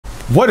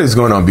What is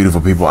going on, beautiful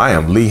people? I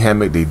am Lee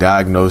Hammock, the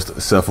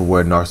diagnosed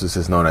self-aware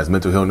narcissist known as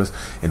mental illness,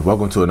 and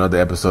welcome to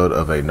another episode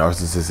of A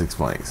Narcissist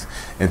Explains.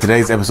 In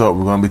today's episode,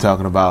 we're going to be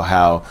talking about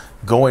how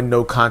going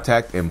no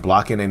contact and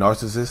blocking a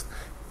narcissist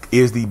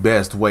is the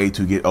best way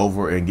to get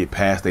over and get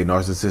past a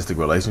narcissistic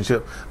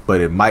relationship, but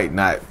it might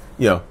not,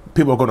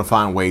 people are going to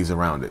find ways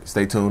around it.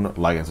 Stay tuned,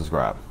 like, and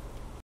subscribe.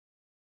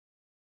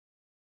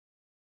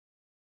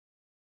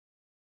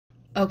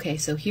 Okay,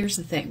 so here's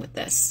the thing with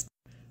this.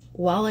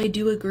 While I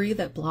do agree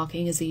that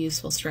blocking is a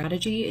useful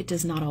strategy, it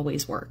does not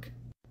always work.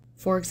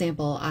 For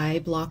example, I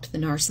blocked the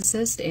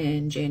narcissist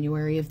in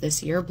January of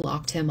this year,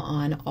 blocked him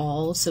on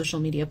all social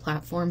media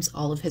platforms,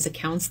 all of his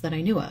accounts that I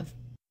knew of.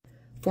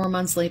 4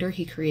 months later,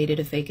 he created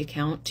a fake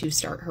account to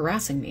start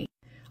harassing me.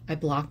 I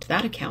blocked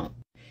that account.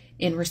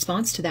 In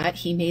response to that,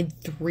 he made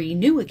 3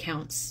 new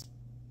accounts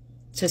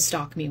to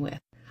stalk me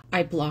with.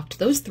 I blocked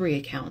those 3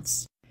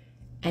 accounts.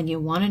 And you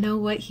want to know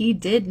what he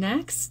did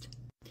next?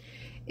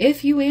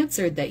 If you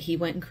answered that he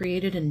went and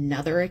created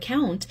another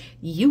account,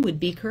 you would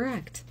be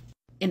correct.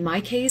 In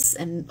my case,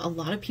 and a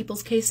lot of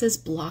people's cases,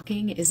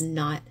 blocking is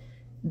not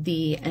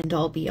the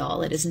end-all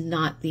be-all. It is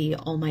not the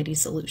almighty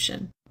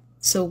solution.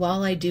 So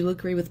while I do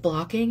agree with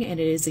blocking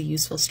and it is a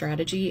useful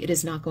strategy, it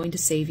is not going to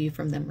save you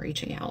from them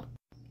reaching out.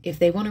 If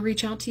they want to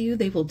reach out to you,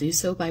 they will do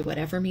so by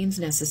whatever means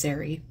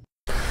necessary.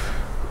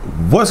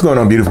 What's going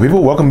on, beautiful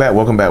people? Welcome back,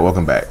 welcome back,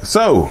 welcome back.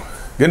 So,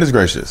 goodness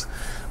gracious.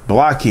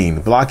 Blocking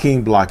a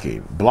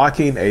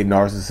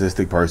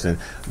narcissistic person,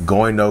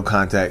 going no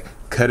contact,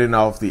 cutting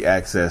off the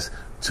access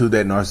to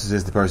that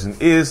narcissistic person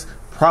is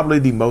probably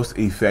the most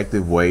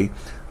effective way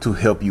to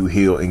help you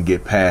heal and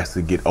get past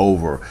and get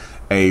over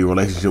a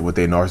relationship with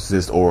a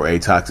narcissist or a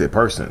toxic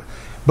person.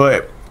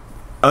 But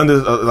under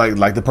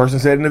like the person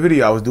said in the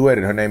video I was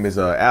duetting, her name is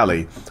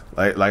Allie.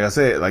 Like I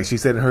said, like she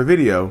said in her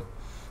video,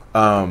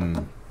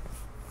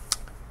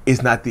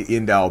 it's not the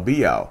end all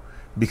be all.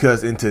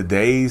 Because in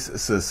today's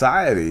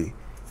society,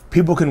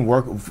 people can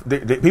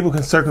people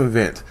can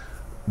circumvent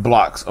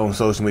blocks on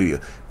social media.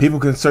 People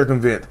can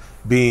circumvent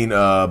being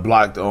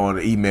blocked on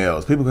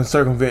emails. People can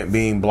circumvent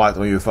being blocked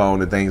on your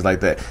phone and things like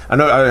that. I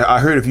know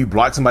I heard if you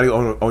block somebody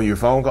on your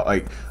phone,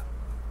 like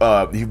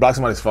if you block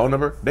somebody's phone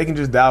number, they can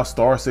just dial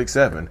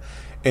 *67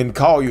 and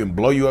call you and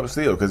blow you up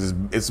still because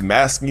it's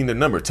masking the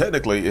number.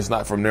 Technically, it's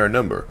not from their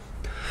number.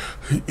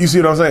 You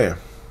see what I'm saying?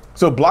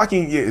 So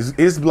blocking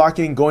is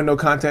blocking, going no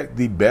contact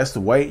the best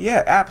way?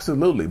 Yeah,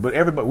 absolutely.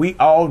 But we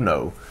all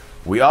know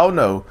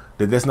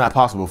that that's not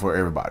possible for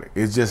everybody.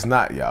 It's just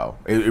not, y'all.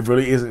 It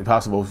really isn't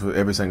possible for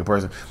every single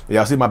person.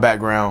 Y'all see my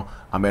background.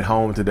 I'm at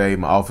home today.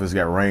 My office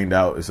got rained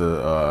out. It's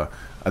I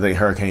think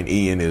Hurricane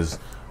Ian is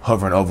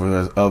hovering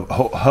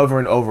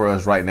over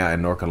us right now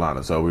in North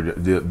Carolina. So we're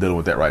dealing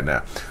with that right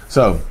now.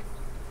 So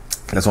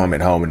that's why I'm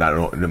at home and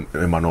not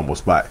in my normal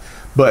spot.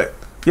 But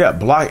yeah,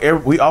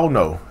 we all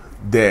know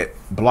that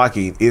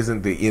blocking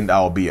isn't the end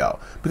all be all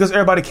because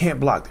everybody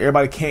can't block.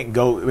 Everybody can't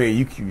go. I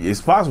mean,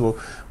 it's possible,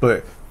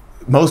 but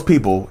most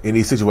people in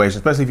these situations,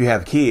 especially if you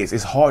have kids,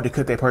 it's hard to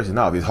cut that person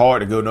off. It's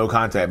hard to go no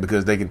contact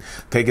because they can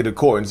take it to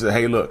court and say,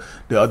 hey, look,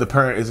 the other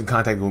parent isn't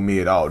contacting with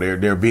me at all.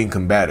 They're being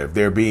combative.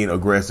 They're being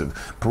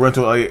aggressive.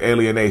 Parental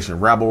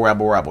alienation,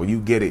 rabble. You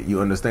get it.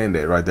 You understand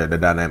that right there, the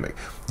dynamic.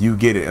 You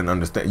get it and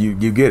understand.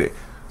 You get it.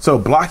 So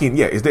blocking,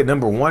 yeah, is that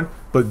number one,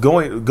 but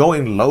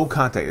going low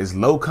contact, as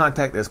low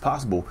contact as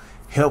possible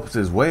helps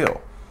as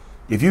well.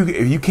 If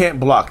you can't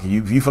block,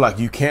 if you feel like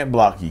you can't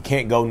block, you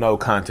can't go no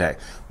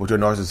contact with your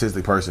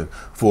narcissistic person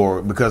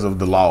because of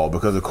the law,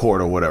 because of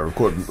court or whatever,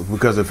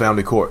 because of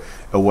family court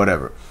or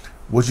whatever.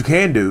 What you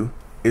can do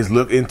is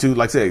look into,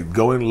 like I said,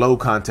 going low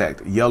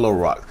contact, yellow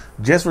rock,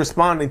 just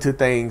responding to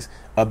things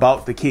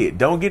about the kid.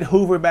 Don't get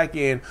hoovered back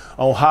in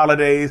on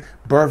holidays,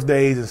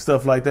 birthdays, and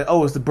stuff like that.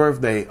 Oh, it's the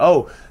birthday.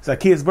 Oh, it's our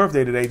kid's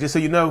birthday today. Just so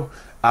you know,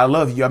 I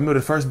love you. I remember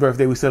the first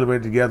birthday we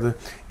celebrated together.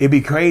 It'd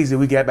be crazy if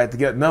we got back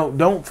together. No,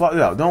 don't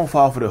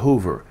fall for the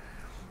hoover.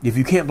 If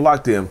you can't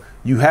block them,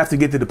 you have to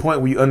get to the point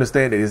where you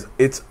understand that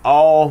it's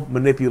all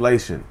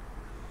manipulation.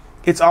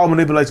 It's all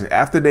manipulation.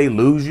 After they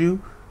lose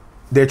you,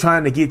 they're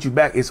trying to get you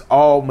back. It's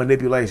all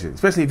manipulation,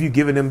 especially if you're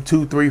giving them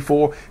 2, 3,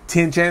 4,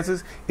 10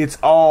 chances. It's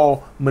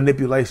all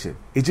manipulation.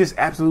 It just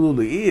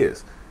absolutely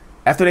is.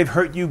 After they've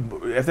hurt you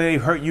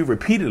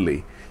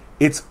repeatedly,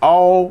 it's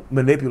all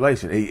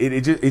manipulation.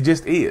 It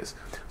just is.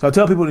 So I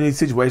tell people in these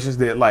situations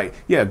that, like,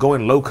 yeah,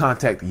 going low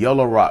contact,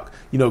 yellow rock,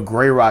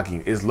 gray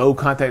rocking, as low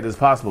contact as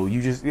possible.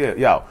 You just,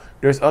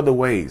 there's other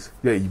ways.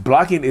 Yeah,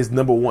 blocking is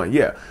number one.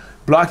 Yeah.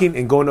 Blocking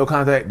and going no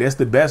contact, that's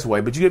the best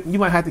way, but you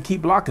might have to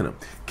keep blocking them.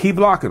 Keep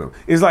blocking them.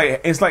 It's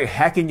like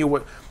hacking your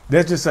way.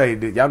 Let's just say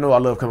that, y'all know I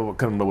love coming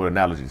up with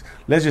analogies.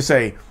 Let's just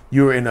say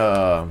you're in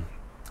a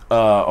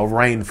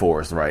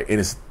rainforest, right? And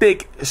it's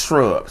thick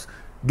shrubs.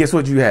 Guess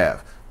what you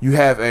have? You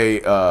have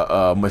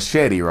a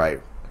machete,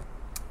 right?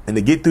 And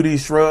to get through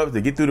these shrubs,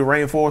 to get through the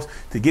rainforest,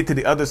 to get to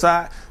the other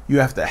side, you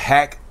have to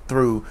hack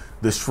through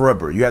the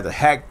shrubbery. You have to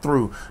hack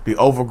through the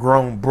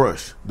overgrown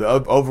brush, the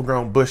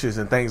overgrown bushes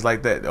and things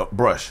like that.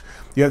 Brush.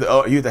 You have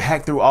to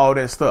hack through all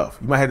that stuff.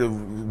 You might have to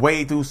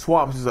wade through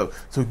swamps and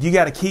stuff. So you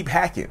got to keep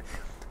hacking.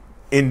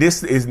 In this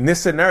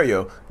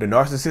scenario, the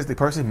narcissistic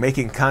person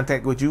making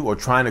contact with you or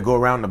trying to go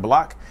around the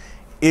block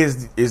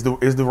is the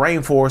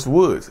rainforest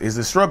woods, is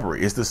the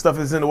shrubbery, is the stuff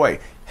that's in the way.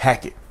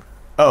 Hack it.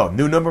 Oh,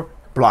 new number,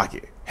 block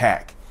it.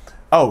 Hack.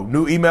 Oh,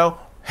 new email,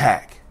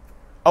 hack.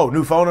 Oh,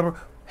 new phone number,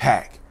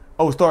 hack.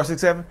 Oh,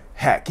 *67,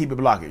 hack. Keep it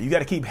blocking. You got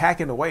to keep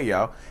hacking away,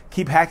 y'all.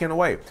 Keep hacking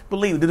away.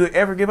 Believe, did it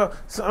ever give up?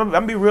 I'm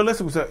gonna be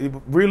realistic with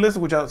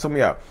y'all. Some of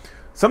y'all.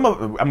 I'm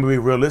gonna be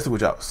realistic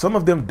with y'all. Some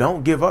of them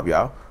don't give up,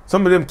 y'all.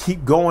 Some of them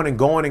keep going and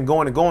going and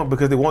going and going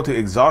because they want to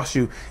exhaust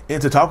you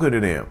into talking to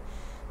them.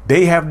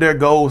 They have their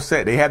goals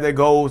set. They have their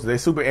goals. They're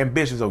super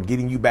ambitious on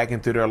getting you back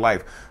into their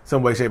life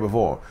some way, shape, or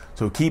form.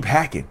 So keep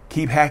hacking,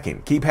 keep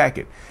hacking, keep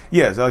hacking.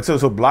 Yes,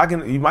 so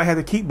blocking, you might have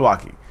to keep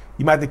blocking.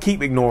 You might have to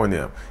keep ignoring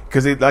them.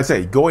 Because like I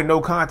say, going no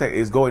contact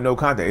is going no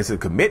contact. It's a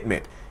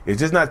commitment. It's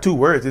just not 2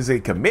 words. It's a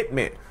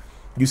commitment.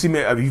 You see me,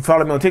 if you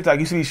follow me on TikTok,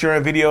 you see me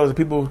sharing videos of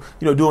people,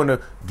 doing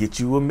the get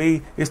you with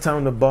me. It's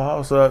time to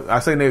boss up. I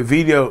say in that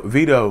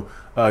video,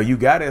 you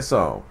got that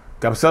song.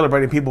 I'm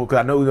celebrating people because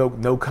I know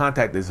no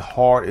contact is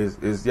hard.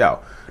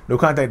 No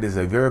contact is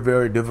a very,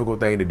 very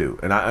difficult thing to do.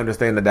 And I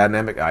understand the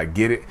dynamic. I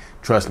get it.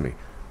 Trust me.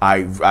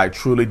 I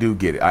truly do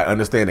get it. I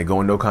understand that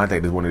going no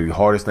contact is one of the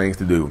hardest things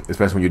to do,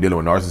 especially when you're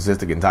dealing with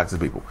narcissistic and toxic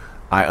people.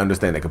 I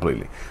understand that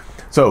completely.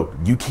 So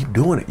you keep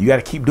doing it. You got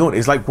to keep doing it.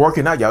 It's like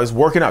working out, y'all. It's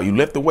working out. You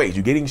lift the weights.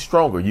 You're getting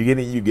stronger. You're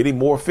getting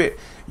more fit.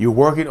 You're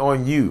working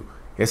on you.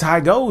 That's how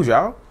it goes,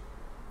 y'all.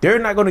 They're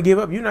not going to give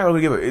up. You're not going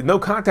to give up. No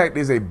contact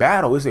is a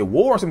battle. It's a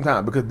war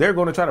sometimes because they're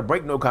going to try to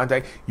break no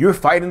contact. You're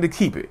fighting to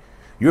keep it.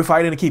 You're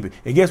fighting to keep it.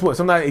 And guess what?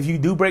 Sometimes if you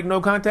do break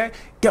no contact,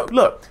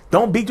 look,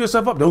 don't beat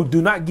yourself up.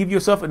 Do not give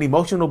yourself an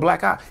emotional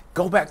black eye.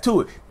 Go back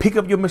to it. Pick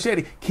up your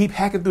machete. Keep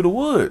hacking through the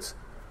woods.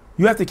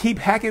 You have to keep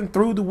hacking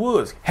through the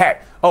woods.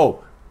 Hack.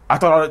 Oh, I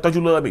thought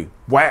you loved me.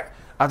 Whack.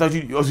 So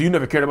you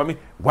never cared about me.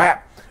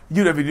 Whack.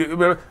 You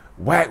never.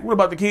 Whack. What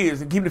about the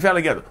kids and keeping the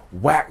family together?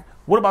 Whack.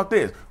 What about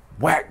this?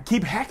 Whack.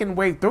 Keep hacking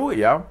way through it,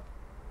 y'all.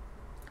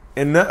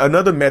 And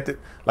another method,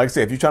 like I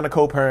said, if you're trying to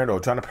co-parent or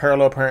trying to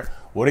parallel parent,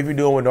 whatever you're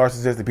doing with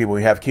narcissistic people,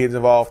 you have kids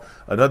involved,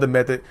 another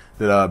method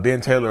that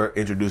Ben Taylor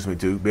introduced me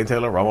to, Ben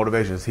Taylor, Raw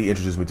Motivations, he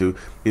introduced me to,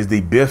 is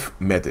the BIFF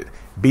method.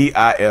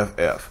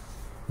 BIFF.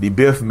 The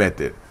BIFF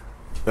method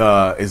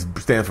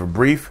stands for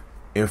brief,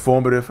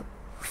 informative,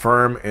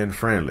 firm, and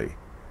friendly.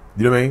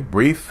 You know what I mean?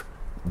 Brief,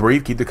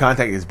 keep the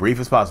contact as brief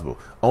as possible.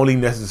 Only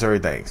necessary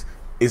things.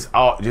 It's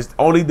all just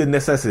only the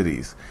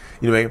necessities.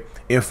 You know what I mean?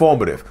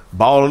 Informative,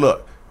 ball it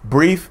up.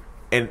 Brief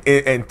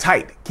and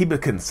tight. Keep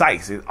it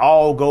concise. It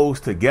all goes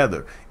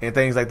together and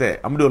things like that.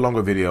 I'm gonna do a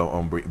longer video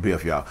on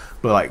BIFF, y'all.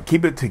 But like,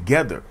 keep it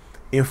together.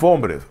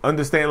 Informative.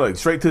 Understand, like,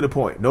 straight to the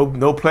point.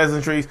 No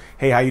pleasantries.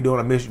 Hey, how you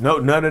doing? I miss you. No,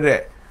 none of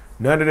that.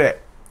 None of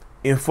that.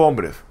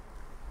 Informative.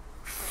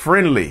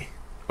 Friendly.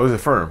 Or is it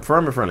firm?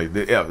 Firm and friendly.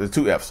 The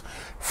 2 F's.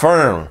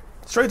 Firm.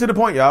 Straight to the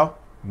point, y'all.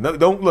 No,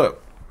 don't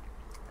look.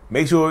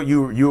 Make sure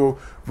you're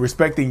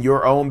respecting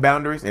your own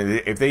boundaries,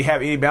 and if they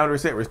have any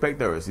boundaries set, respect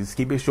theirs. Just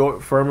keep it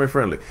short, firm, and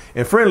friendly.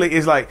 And friendly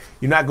is like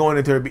you're not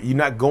going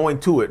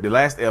to it. The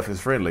last F is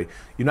friendly.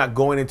 You're not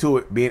going into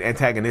it being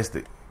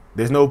antagonistic.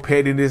 There's no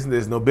pettiness.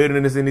 There's no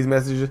bitterness in these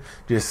messages.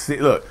 Just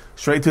look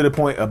straight to the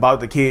point about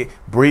the kid.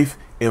 Brief,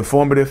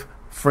 informative,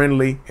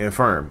 friendly, and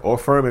firm, or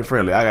firm and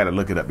friendly. I gotta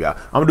look it up, y'all.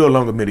 I'm gonna do a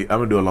longer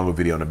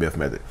video on the BIFF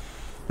method.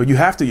 But you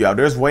have to, y'all.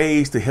 There's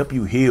ways to help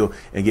you heal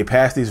and get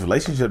past these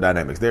relationship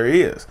dynamics. There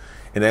is.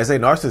 And as a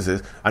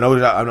narcissist, I know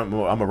that I'm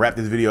going to wrap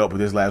this video up with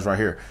this last right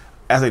here.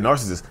 As a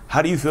narcissist,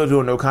 how do you feel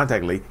doing no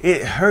contact, Lee?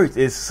 It hurts.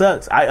 It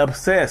sucks. I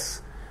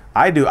obsess.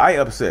 I do. I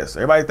obsess.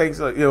 Everybody thinks,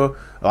 a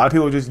lot of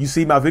people you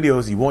see my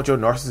videos, you want your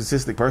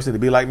narcissistic person to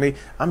be like me.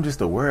 I'm just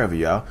aware of it,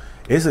 y'all.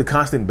 It's a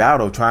constant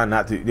battle trying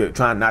not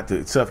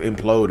to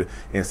self-implode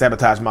and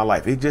sabotage my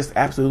life. It just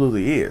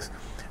absolutely is.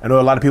 I know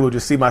a lot of people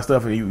just see my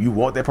stuff and you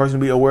want that person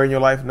to be aware in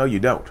your life. No, you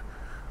don't.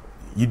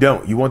 You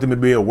don't. You want them to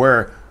be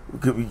aware.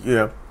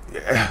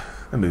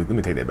 Let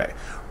me take that back.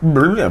 You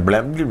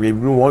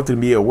want them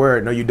to be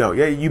aware. No, you don't.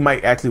 Yeah, you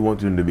might actually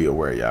want them to be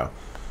aware, y'all.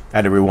 I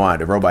had to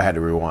rewind. The robot had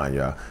to rewind,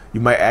 y'all. You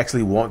might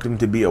actually want them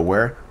to be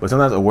aware, but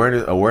sometimes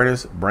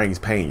awareness brings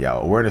pain,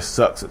 y'all. Awareness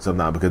sucks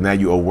sometimes because now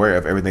you're aware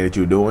of everything that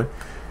you're doing.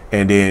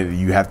 And then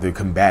you have to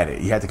combat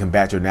it. You have to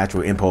combat your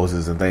natural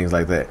impulses and things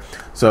like that.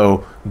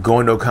 So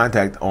going no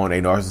contact on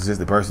a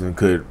narcissistic person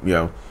could,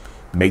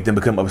 make them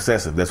become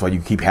obsessive. That's why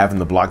you keep having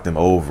to block them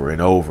over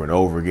and over and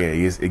over again.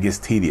 It gets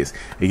tedious.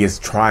 It gets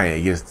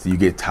trying. You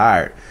get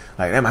tired.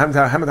 Like, how many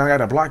times I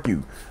gotta block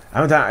you?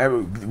 How many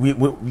times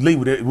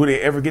would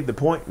they ever get the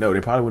point? No,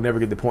 they probably would never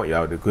get the point,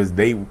 y'all, because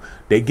they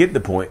get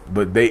the point,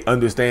 but they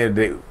understand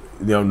that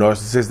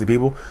narcissistic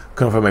people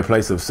come from a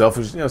place of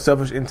selfish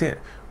intent.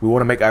 We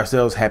want to make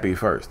ourselves happy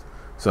first.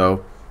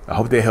 So I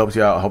hope that helps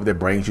y'all. I hope that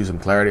brings you some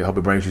clarity. I hope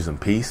it brings you some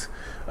peace.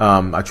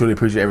 I truly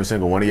appreciate every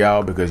single one of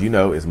y'all, because, you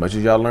know, as much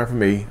as y'all learn from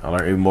me, I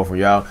learn even more from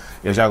y'all.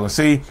 As y'all can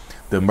see,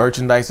 the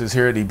merchandise is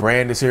here, the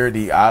brand is here,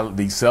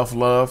 the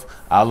self-love,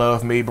 I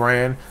love me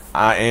brand.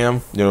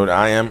 I'm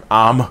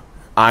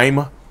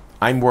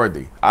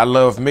worthy. I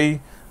love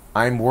me.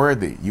 I'm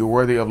worthy. You're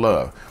worthy of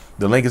love.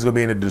 The link is going to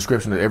be in the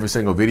description of every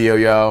single video,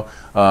 y'all.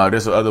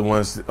 There's some other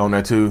ones on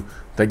there too.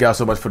 Thank y'all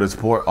so much for the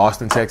support.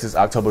 Austin, Texas,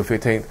 October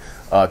 15th.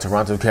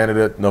 Toronto,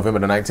 Canada, November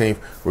the 19th.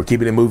 We're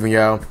keeping it moving,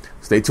 y'all.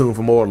 Stay tuned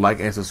for more. Like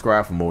and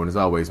subscribe for more. And as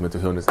always,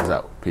 Mental Healness is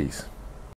out. Peace.